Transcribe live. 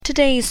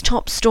Today's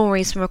top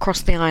stories from across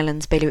the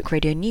island's Bailiwick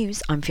Radio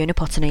News. I'm Fiona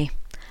Potney.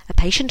 A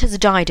patient has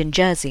died in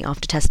Jersey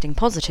after testing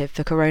positive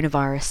for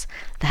coronavirus.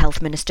 The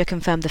health minister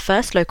confirmed the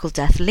first local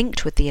death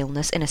linked with the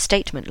illness in a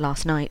statement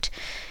last night.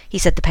 He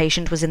said the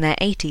patient was in their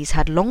 80s,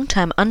 had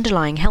long-term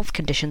underlying health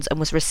conditions and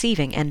was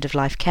receiving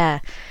end-of-life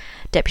care.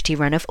 Deputy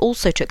Renouf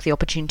also took the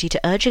opportunity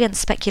to urge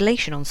against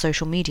speculation on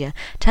social media,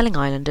 telling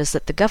islanders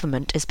that the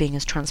government is being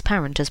as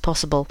transparent as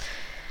possible.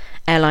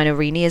 Airline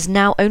Aurigny is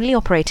now only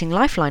operating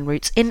Lifeline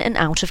routes in and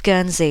out of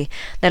Guernsey.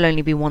 There'll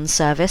only be one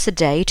service a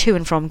day to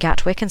and from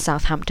Gatwick and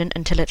Southampton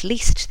until at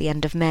least the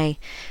end of May.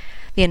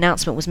 The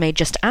announcement was made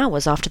just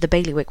hours after the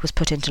bailiwick was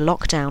put into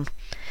lockdown.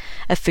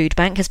 A food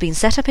bank has been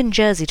set up in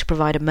Jersey to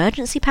provide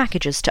emergency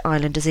packages to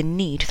islanders in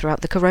need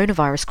throughout the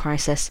coronavirus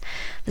crisis.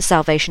 The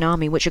Salvation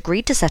Army, which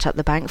agreed to set up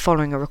the bank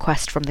following a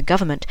request from the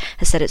government,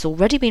 has said it's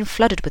already been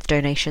flooded with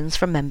donations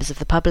from members of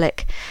the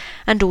public.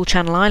 And all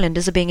Channel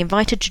Islanders are being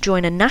invited to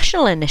join a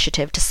national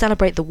initiative to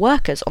celebrate the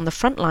workers on the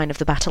front line of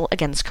the battle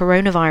against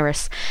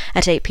coronavirus.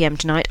 At 8 p.m.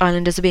 tonight,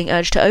 islanders are being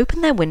urged to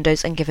open their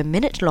windows and give a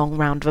minute-long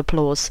round of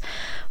applause.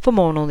 For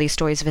more on all these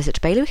stories,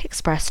 visit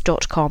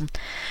bailiwickexpress.com.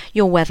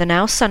 Your weather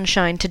now: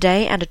 sunshine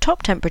today and a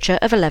top temperature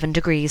of 11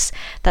 degrees.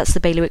 That's the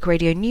Bailiwick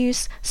Radio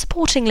News,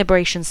 supporting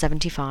Liberation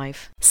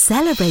 75.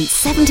 Celebrate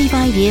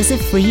 75 years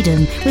of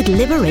freedom with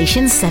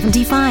Liberation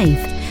 75.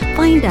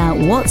 Find out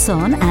what's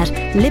on at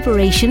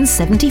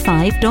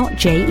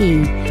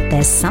liberation75.je.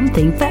 There's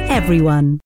something for everyone.